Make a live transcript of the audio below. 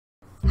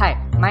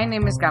My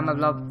name is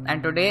Kamablob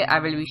and today I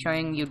will be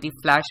showing you the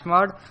Flash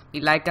mod,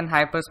 the Lykan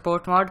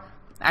Hypersport mod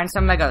and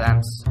some Mega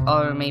Ramps,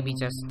 or maybe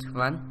just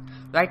one.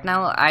 Right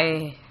now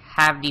I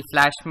have the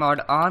Flash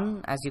mod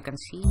on, as you can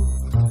see.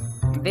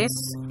 This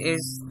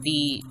is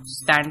the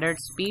standard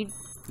speed.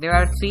 There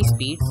are 3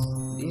 speeds.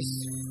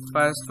 This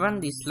first one,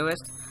 the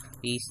slowest,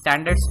 the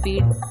standard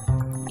speed,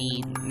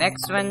 the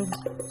next one,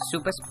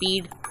 super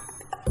speed,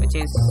 which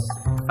is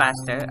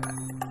faster,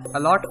 a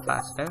lot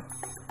faster,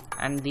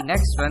 and the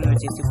next one,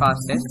 which is the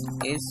fastest,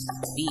 is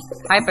the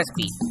hyper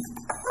speed.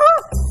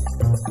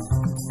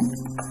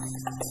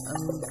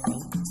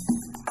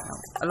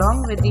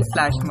 Along with the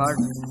flash mod,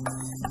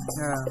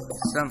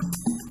 some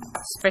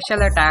special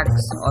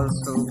attacks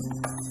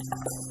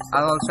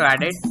are also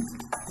added.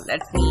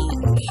 Let me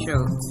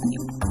show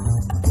you.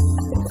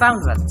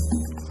 Found one.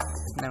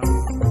 Now,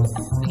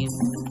 the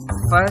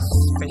first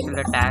special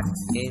attack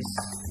is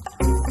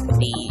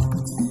the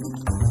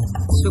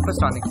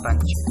supersonic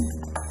punch.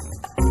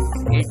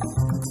 It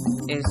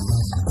is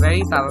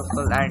very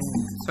powerful and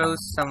throws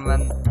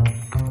someone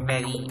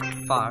very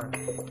far.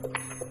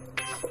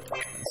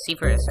 See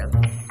for yourself.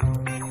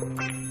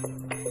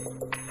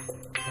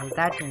 Well,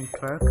 that didn't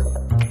work.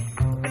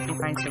 Let me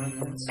find someone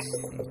else.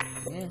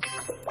 Yes.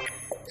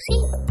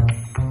 See?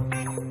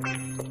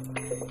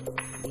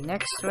 The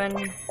next one,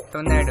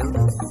 tornado.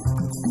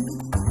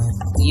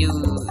 You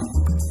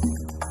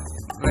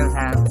will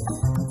have.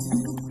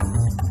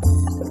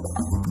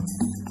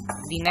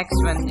 The next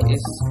one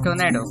is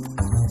tornado.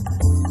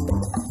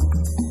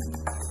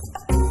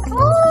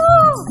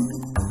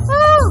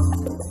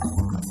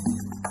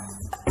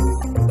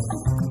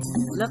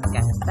 Look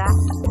at that.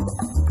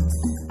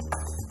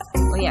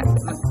 Oh yeah,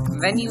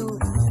 when you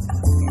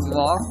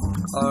walk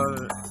or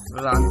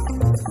run,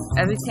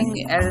 everything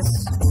else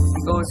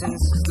goes in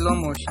slow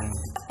motion.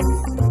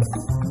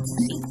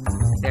 See,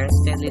 they're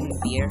still in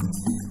the air.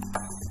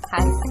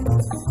 Hi.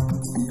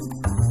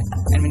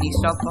 And when you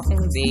stop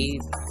walking, they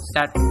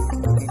start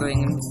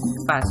going in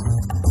fast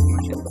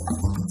motion.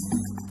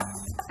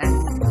 And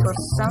for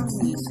some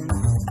reason,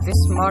 this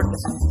mod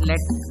doesn't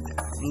let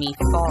me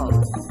fall.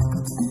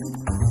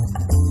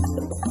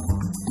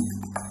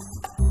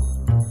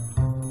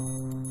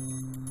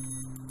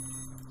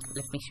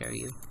 Let me show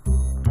you.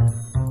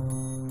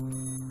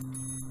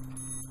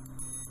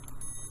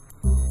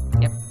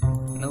 Yep,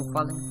 no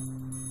falling.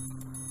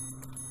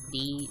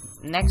 The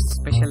next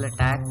special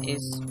attack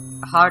is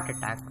a heart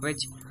attack,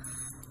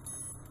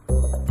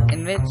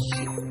 in which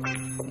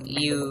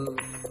you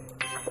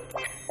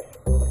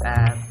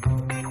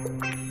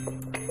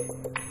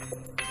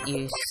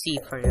see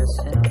for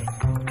yourself.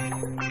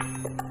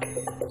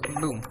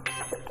 Boom.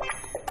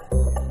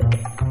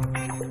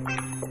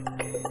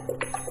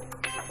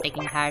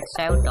 Taking hearts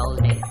out all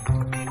day.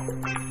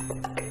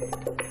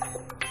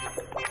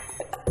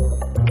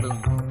 Boom.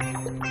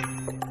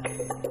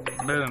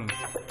 Boom.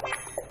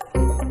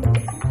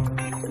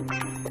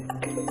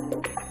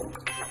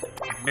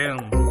 Boom.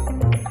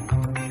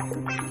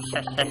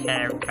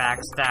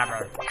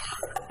 Backstabber.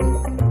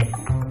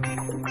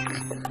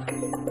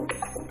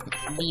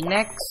 The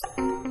next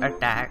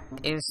attack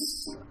is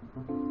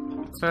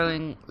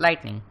throwing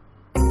lightning.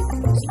 Boom.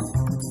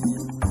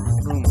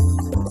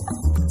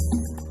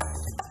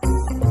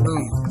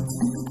 Boom.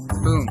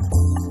 Boom.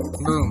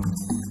 Boom.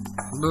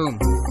 Boom.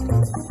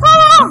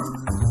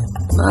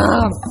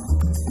 Boom.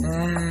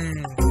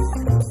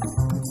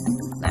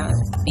 Now,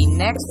 the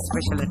next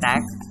special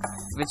attack,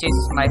 which is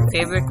my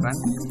favorite one,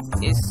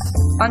 is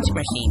punch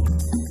machine.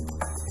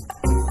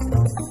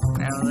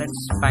 Now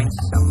let's find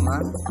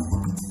someone.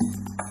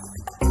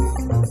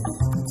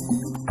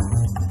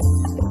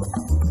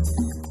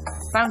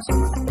 Found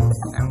someone.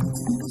 Now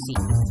see.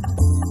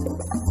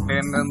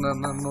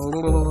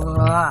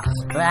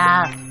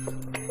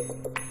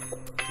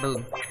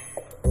 Boom.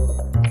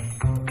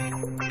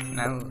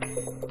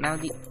 Now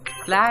the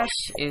flash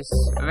is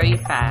very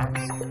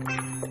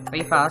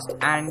fast,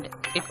 and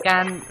it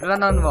can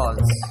run on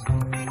walls.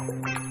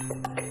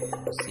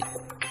 See.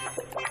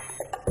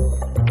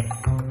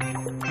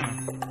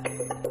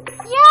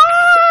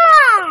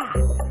 Yeah!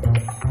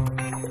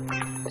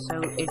 So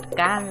it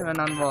can run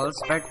on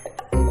walls, but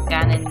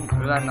can it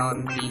run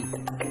on the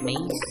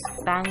maze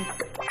bank?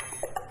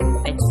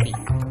 Let's see.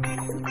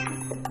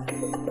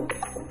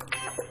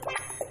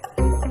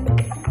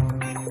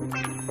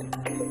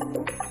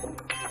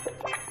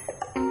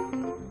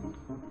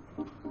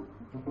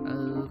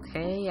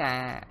 Okay,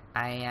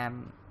 I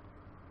am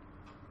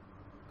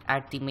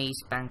at the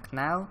maze bank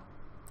now.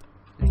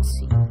 Let's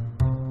see.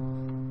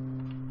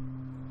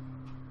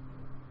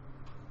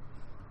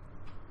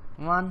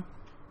 1,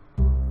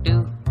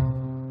 2,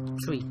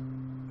 3.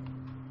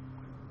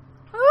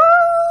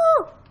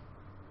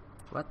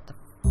 What the?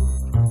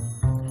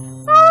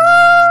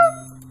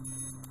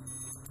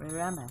 Where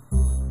am I?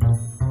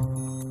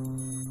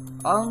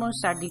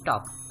 Almost at the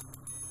top.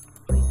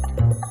 Wait,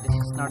 this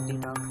is not the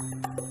top.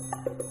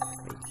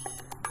 Wait,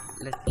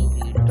 let me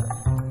read it.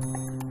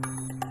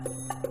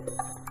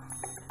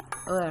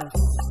 Oh, I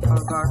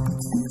forgot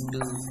to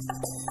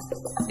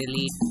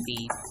delete the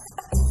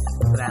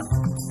RAM.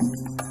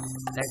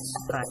 Let's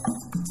start.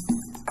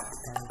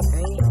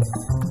 Okay,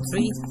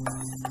 3,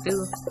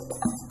 2,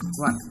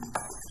 1.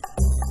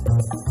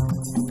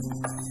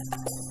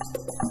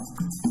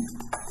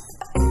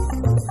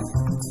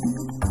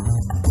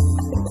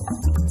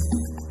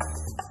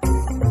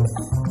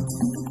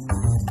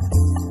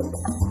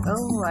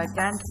 Oh, I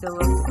can't go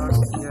across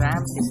the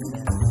ramp is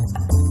there.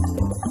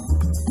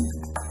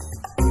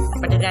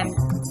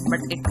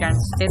 But it can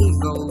still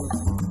go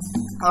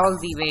all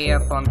the way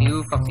up on the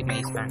roof of the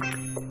maze bank.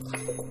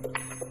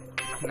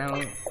 Now,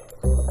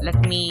 let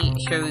me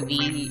show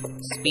the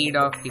speed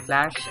of the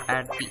Flash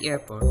at the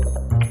airport.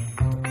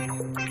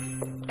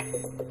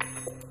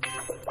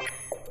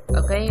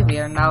 Okay, we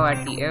are now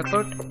at the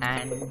airport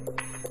and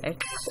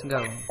let's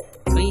go.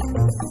 3,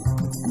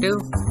 2,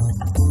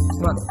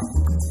 1.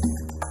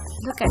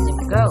 Look at him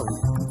go.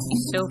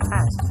 He's so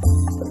fast.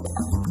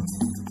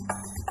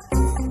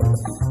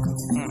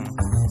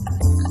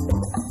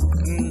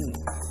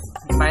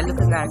 By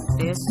looking at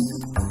this,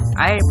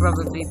 I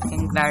probably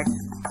think that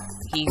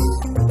he's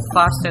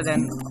faster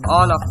than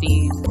all of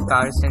the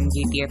cars in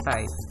GTA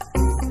 5.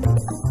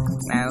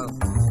 Now,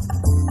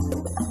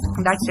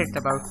 that's it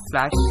about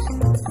Flash.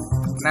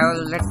 Now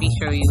let me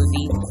show you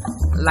the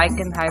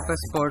Lykan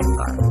Hypersport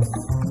car.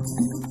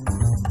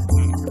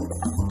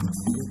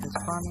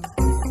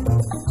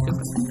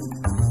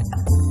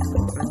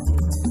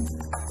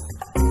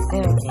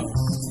 There it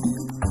is.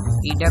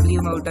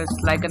 EW Motors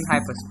Lykan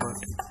Hypersport.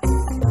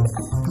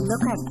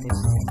 Look at this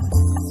thing.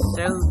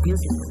 So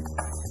beautiful.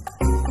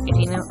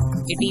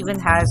 It even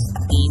has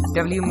the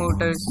W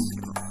Motors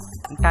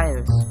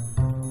tires.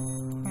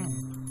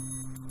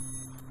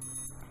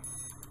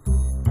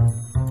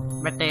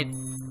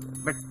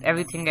 But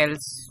everything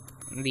else,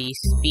 the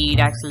speed,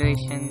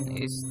 acceleration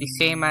is the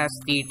same as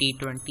the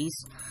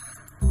T20s.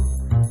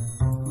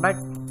 But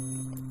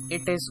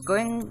it is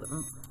going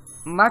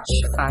much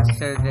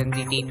faster than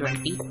the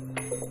T20,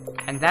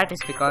 and that is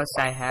because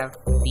I have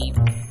the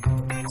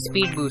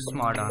speed boost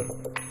mod on.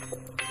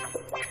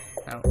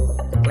 Now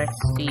let's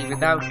see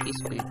without the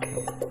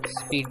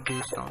speed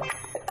boost on.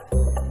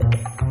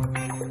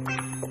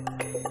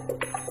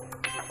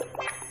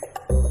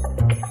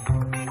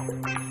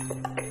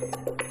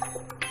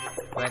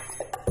 But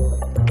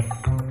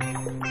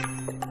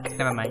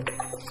never mind.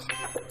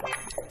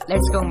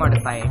 Let's go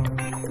modify it.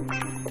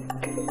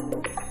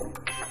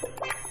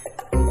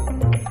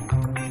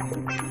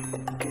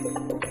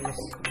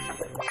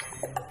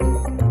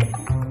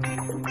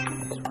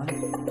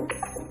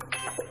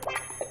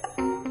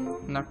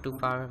 Not too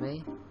far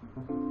away.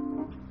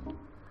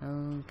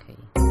 Okay.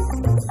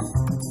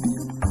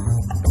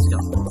 Let's go.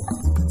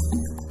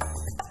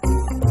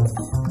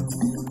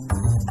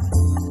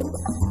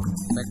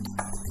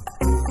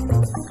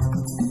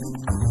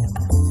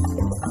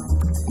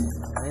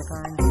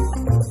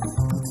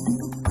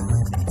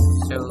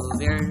 So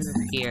we're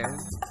here,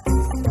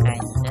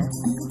 kinda.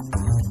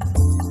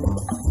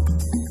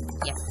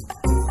 Yeah.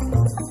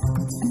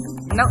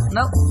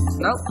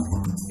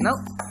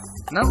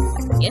 No.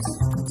 Yes.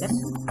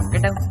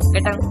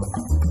 Get down.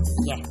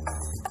 Yeah.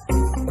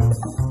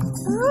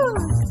 Woo.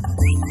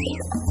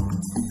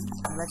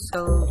 Let's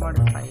go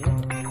modify it.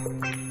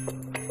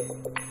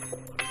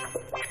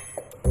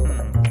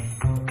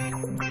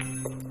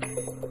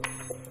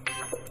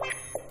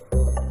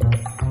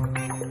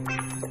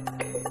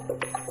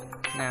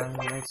 Now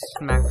let's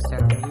max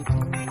out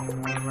everything.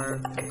 Armor,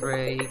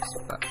 brakes,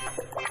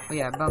 oh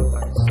yeah,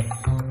 bumpers.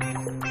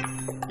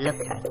 Look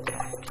at that.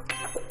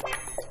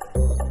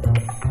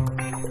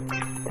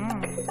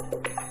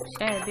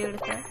 So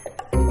beautiful.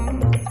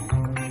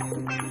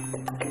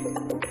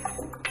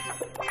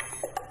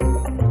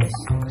 This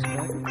looks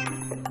good.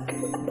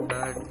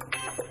 But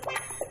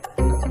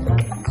nothing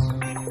happens.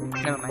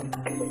 Never mind.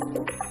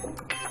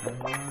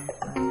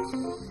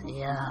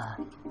 Yeah.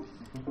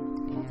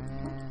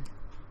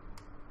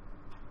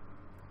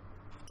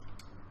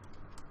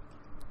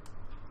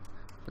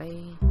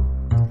 Play.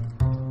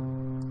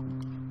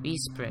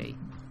 Respray.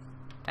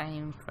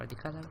 Time for the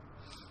color.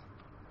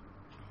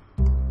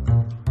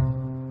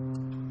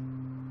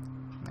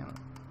 Now,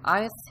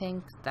 I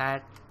think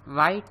that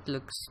white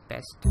looks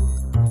best.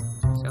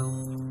 So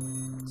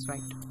that's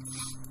right.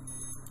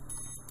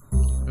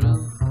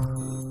 Roof.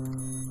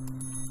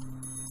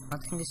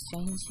 Nothing is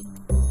changing.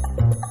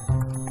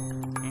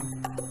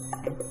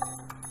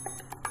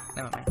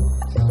 Never mind.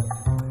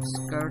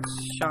 Skirt,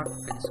 short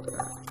fit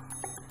skirt.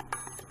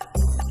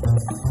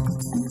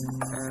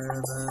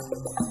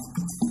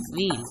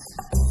 Wheels.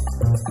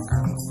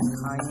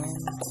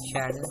 High-end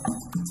shadow.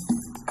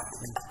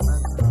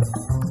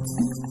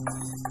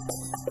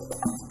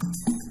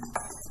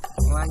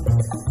 White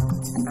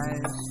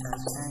tires,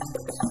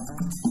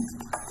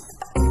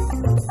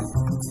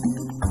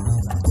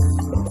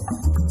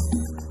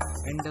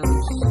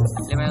 windows,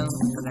 limo,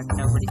 so that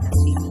nobody can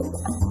see me.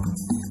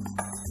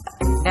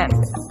 Then,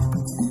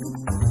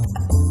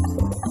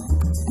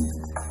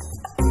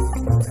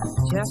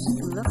 just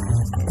look at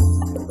it.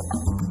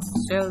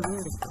 So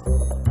beautiful.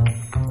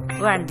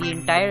 Wow. and the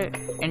entire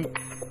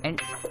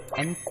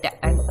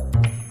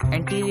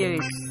interior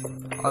is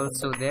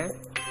also there.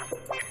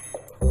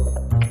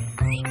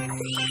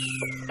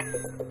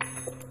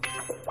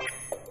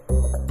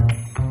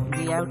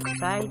 The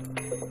outside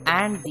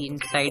and the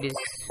inside is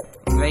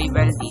very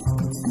well deep.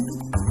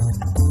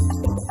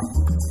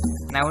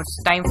 Now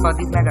it's time for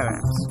the mega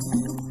ramps.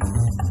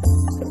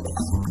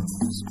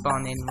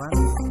 Spawn in one.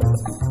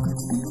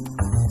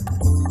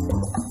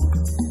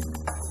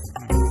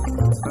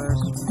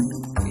 First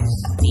is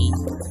the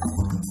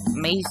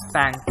maze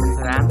bank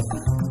ramp,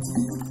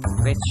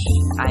 which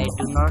I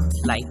do not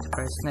like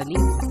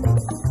personally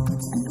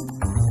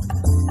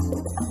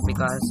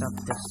because of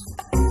this.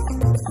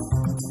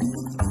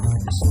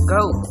 Just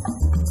go!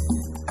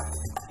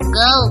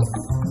 Go!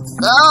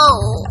 Go!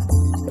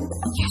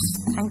 Yes,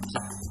 thank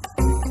you.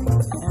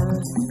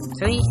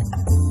 3,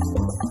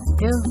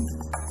 2,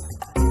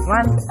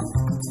 1,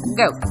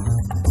 go!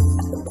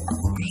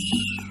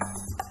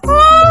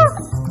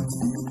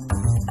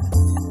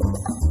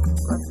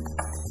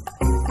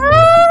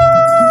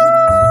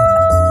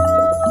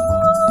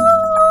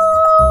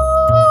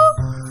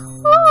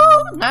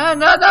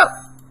 No!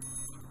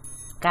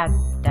 God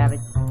damn it.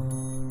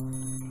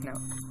 No.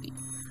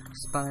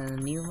 Spawn a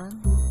new one.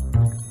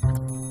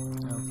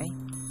 Okay.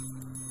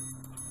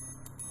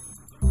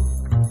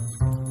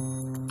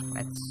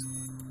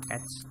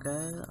 Let's go.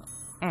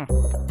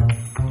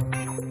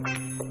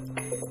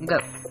 Go.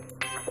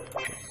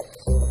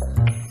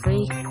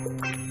 3,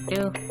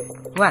 2,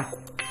 1.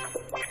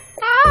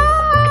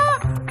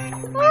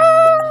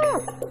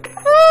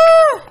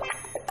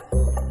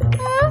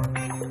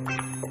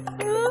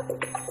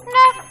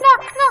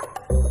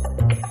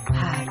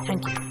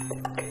 Thank you.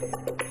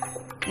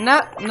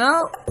 No.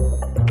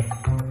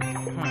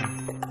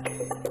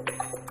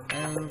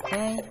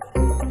 Okay.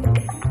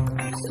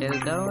 I'm still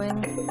going.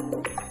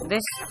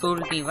 This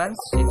fooled me once.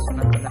 It's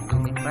not gonna fool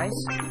me twice.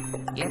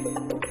 Yep.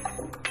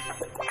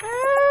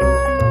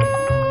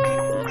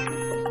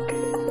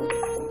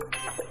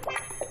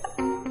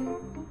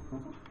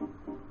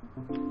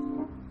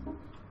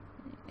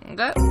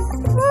 Go.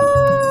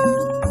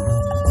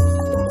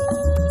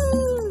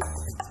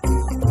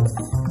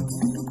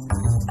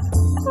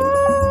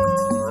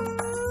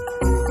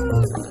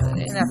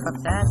 Enough of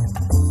that.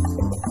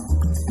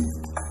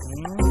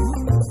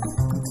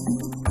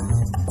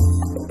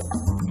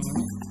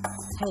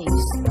 Hey,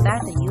 is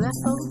that a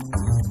UFO?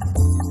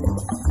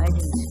 I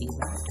didn't see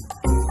that.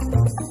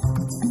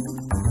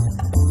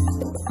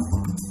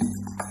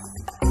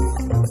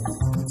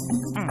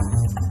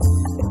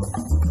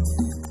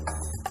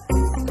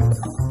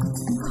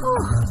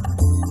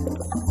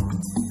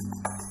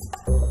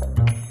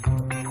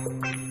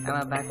 Am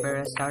I back where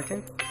I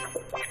started?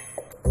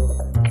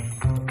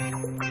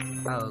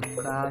 Oh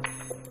god.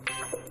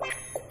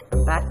 I'm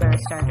back where I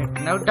started.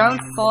 No,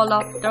 don't fall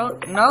off.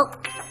 No!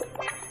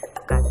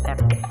 God damn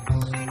it.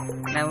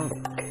 Now,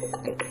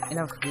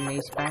 enough of the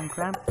maze bank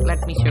ramp.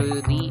 Let me show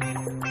you the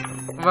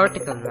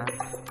vertical ramp.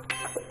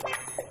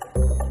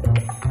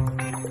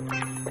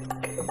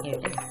 Here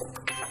it is.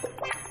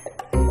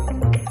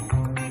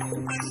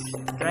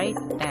 Straight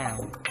down.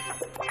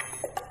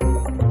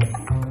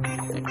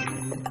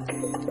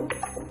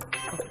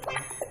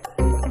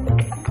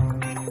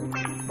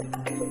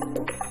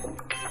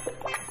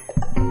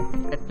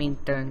 Let me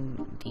turn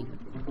the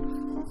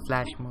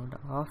flash mode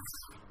off.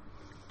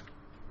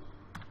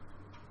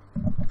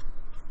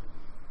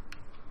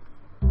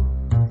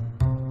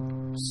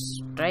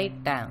 Straight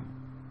down,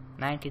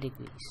 90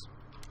 degrees.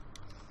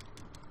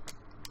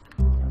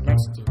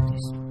 Let's do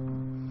this.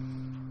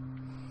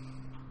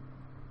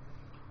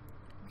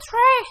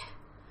 3,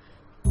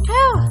 2,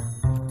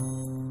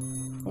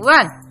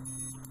 1.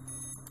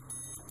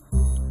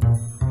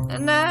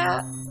 And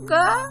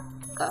go.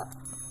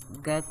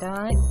 Get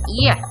on it.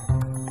 Yeah.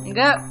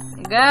 Go.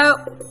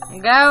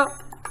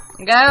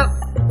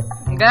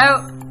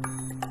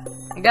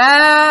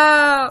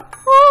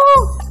 Woo!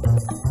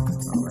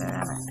 Where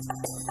am I?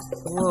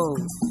 Whoa.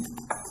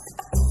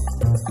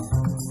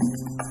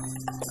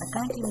 I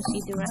can't even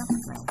see the ramp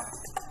now.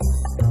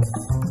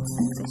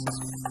 This is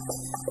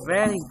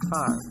very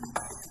far.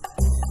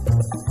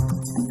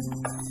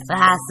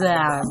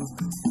 Awesome.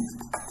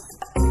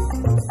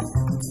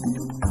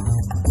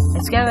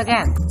 Let's go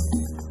again.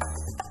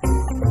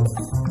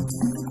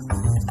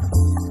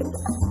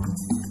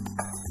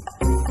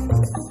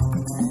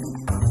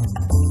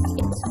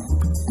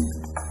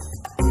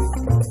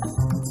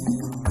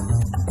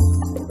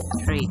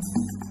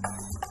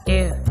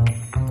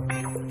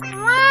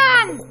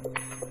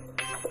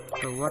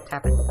 What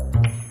happened?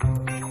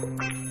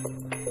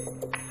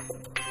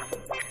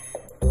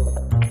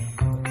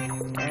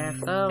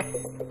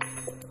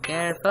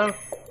 Careful.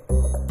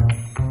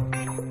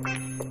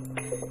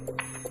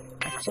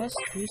 I just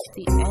reached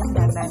the end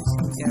and I'm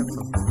saying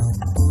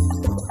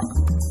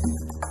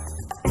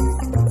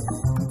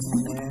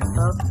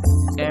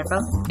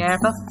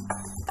careful.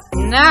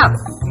 No!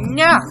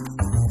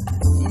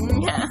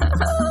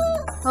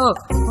 Oh,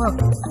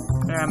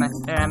 where am I?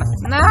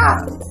 No!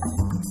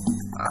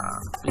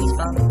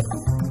 respawn.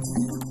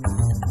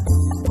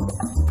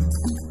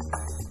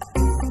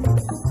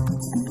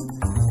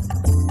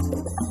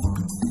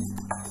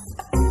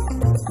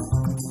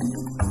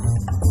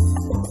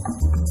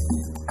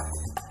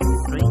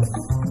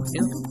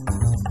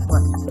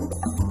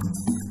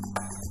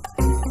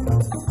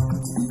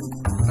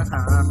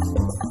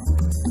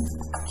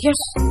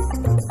 Yes!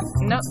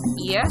 No,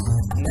 yes,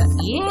 no,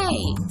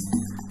 yay!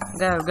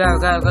 Go, go,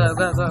 go, go,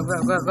 go, go, go,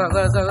 go, go,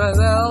 go, go, go,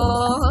 go!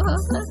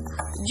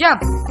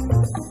 Jump!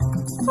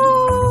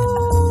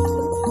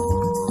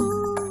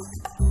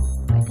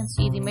 I can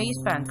see the maze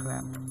bank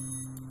ramp.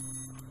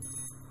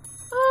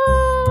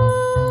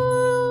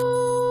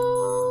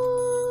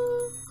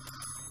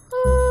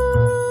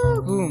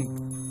 Boom!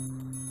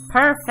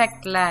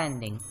 Perfect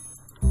landing.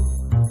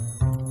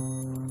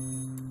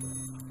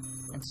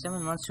 And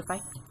someone wants to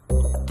fight me.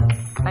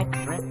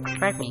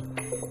 Fight me.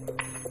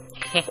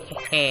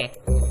 Hehehe.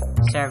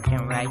 Served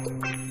him right.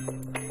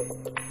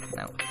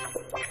 No.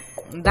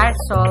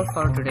 That's all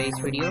for today's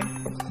video.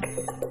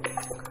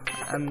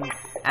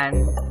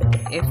 And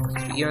if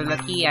you're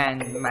lucky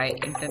and my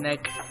internet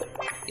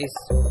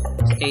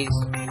stays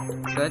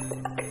good,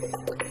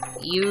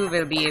 you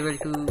will be able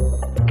to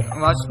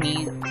watch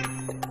me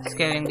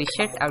scaring the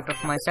shit out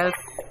of myself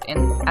in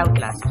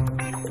Outlast.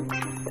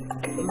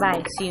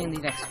 Bye. See you in the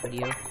next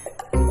video.